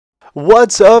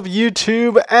What's up,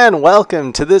 YouTube, and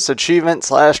welcome to this achievement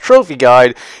 / trophy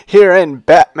guide here in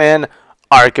Batman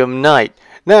Arkham Knight.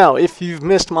 Now, if you've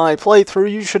missed my playthrough,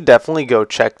 you should definitely go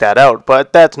check that out,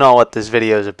 but that's not what this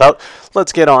video is about.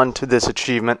 Let's get on to this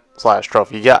achievement /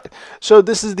 trophy guide. So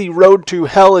this is the Road to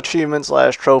Hell achievement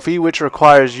 / trophy, which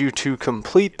requires you to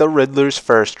complete the Riddler's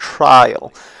first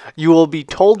trial. You will be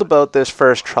told about this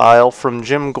first trial from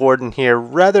Jim Gordon here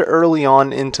rather early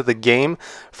on into the game.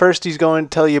 First he's going to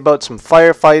tell you about some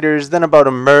firefighters, then about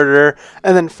a murderer,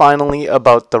 and then finally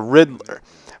about the Riddler.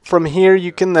 From here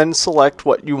you can then select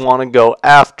what you want to go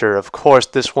after. Of course,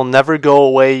 this will never go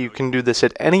away. You can do this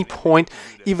at any point,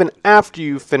 even after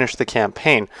you finish the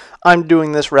campaign. I'm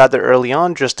doing this rather early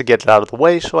on just to get it out of the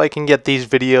way so I can get these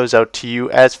videos out to you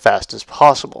as fast as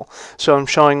possible. So I'm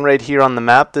showing right here on the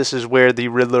map, this is where the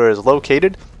Riddler is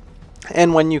located.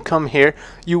 And when you come here,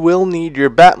 you will need your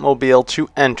Batmobile to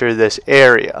enter this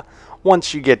area.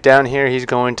 Once you get down here, he's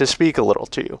going to speak a little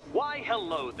to you. Why,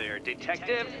 hello there,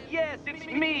 detective. Yes, it's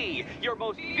me, your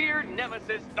most feared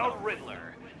nemesis, the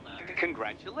Riddler.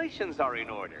 Congratulations are in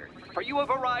order, for you have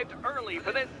arrived early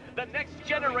for the next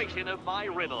generation of my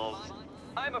riddles.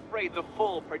 I'm afraid the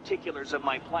full particulars of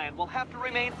my plan will have to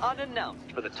remain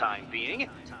unannounced for the time being,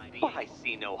 but I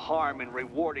see no harm in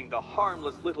rewarding the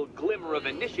harmless little glimmer of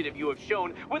initiative you have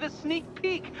shown with a sneak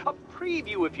peek, a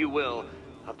preview, if you will,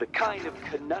 of the kind of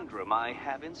conundrum I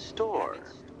have in store.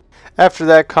 After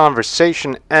that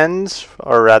conversation ends,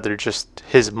 or rather just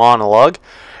his monologue,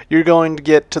 you're going to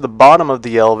get to the bottom of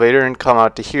the elevator and come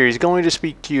out to here. He's going to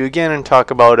speak to you again and talk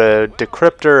about a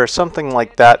decryptor or something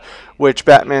like that, which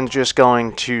Batman's just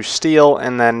going to steal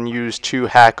and then use to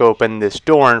hack open this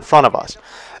door in front of us.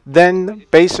 Then,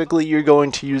 basically, you're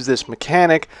going to use this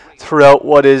mechanic throughout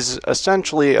what is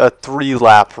essentially a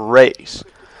 3-lap race.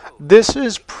 This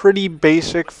is pretty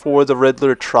basic for the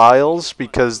Riddler trials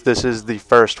because this is the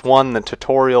first one, the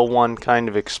tutorial one, kind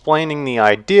of explaining the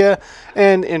idea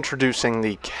and introducing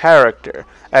the character,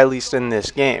 at least in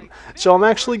this game. So I'm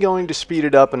actually going to speed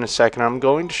it up in a second. I'm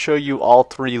going to show you all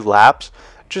 3 laps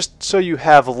just so you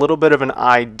have a little bit of an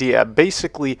idea.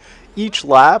 Basically, each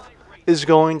lap is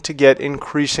going to get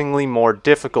increasingly more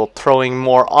difficult, throwing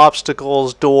more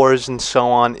obstacles, doors, and so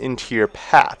on into your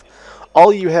path.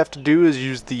 All you have to do is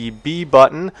use the B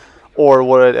button, or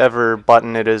whatever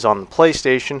button it is on the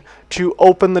PlayStation, to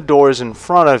open the doors in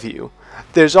front of you.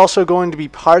 There's also going to be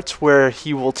parts where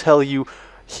he will tell you,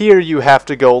 here you have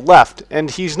to go left,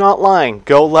 and he's not lying,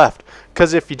 go left.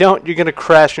 Because if you don't, you're going to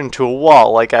crash into a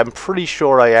wall, like I'm pretty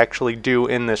sure I actually do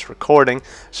in this recording,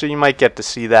 so you might get to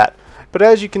see that. But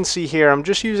as you can see here, I'm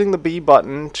just using the B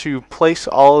button to place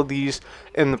all of these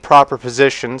in the proper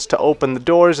positions to open the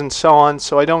doors and so on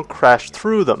so I don't crash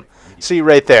through them. See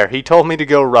right there, he told me to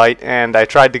go right and I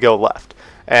tried to go left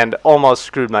and almost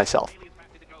screwed myself.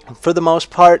 For the most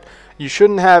part, you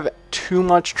shouldn't have too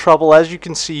much trouble. As you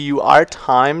can see, you are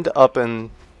timed up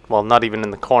in, well, not even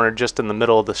in the corner, just in the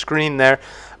middle of the screen there.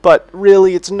 But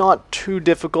really, it's not too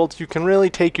difficult. You can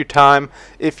really take your time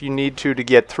if you need to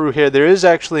get through here. There is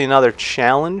actually another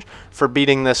challenge for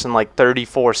beating this in like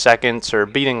 34 seconds or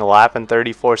beating a lap in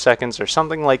 34 seconds or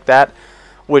something like that,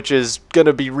 which is going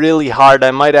to be really hard.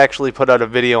 I might actually put out a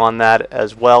video on that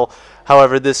as well.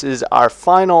 However, this is our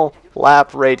final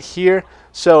lap right here.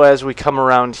 So as we come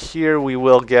around here, we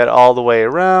will get all the way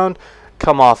around,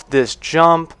 come off this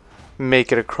jump,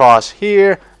 make it across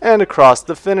here and across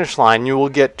the finish line. You will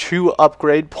get 2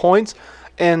 upgrade points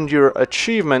and your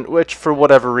achievement, which for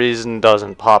whatever reason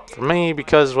doesn't pop for me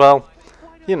because, well,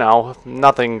 you know,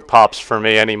 nothing pops for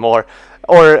me anymore.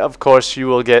 Or of course you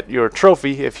will get your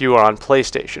trophy if you are on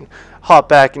PlayStation. Hop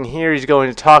back in here, he's going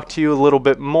to talk to you a little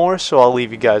bit more, so I'll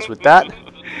leave you guys with that.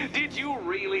 Did you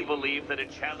really believe that a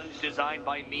challenge designed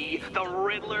by me, the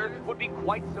Riddler, would be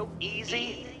quite so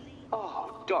easy?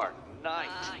 Oh, Dark Knight.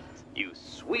 You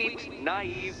sweet,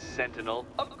 naive sentinel,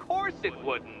 of course it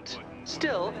wouldn't.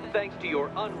 Still, thanks to your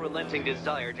unrelenting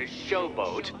desire to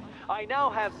showboat, I now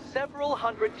have several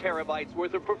hundred terabytes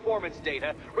worth of performance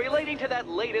data relating to that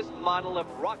latest model of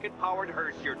rocket-powered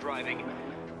hearse you're driving.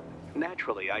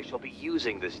 Naturally, I shall be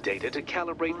using this data to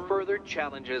calibrate further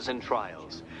challenges and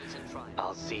trials.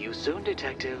 I'll see you soon,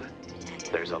 detective.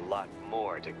 There's a lot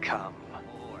more to come.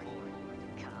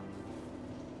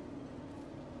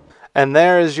 And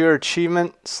there is your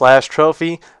achievement /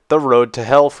 trophy, the Road to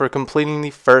Hell, for completing the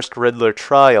first Riddler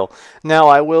trial. Now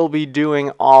I will be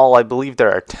doing all, I believe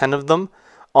there are 10 of them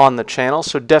on the channel,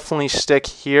 so definitely stick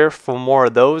here for more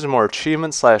of those, more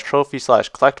achievements / trophy /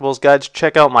 collectibles guides.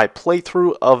 Check out my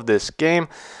playthrough of this game.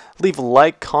 Leave a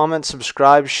like, comment,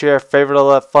 subscribe, share, favorite,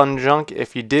 all that fun junk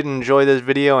if you did enjoy this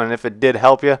video and if it did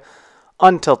help you.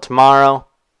 Until tomorrow,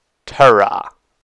 ta-ra.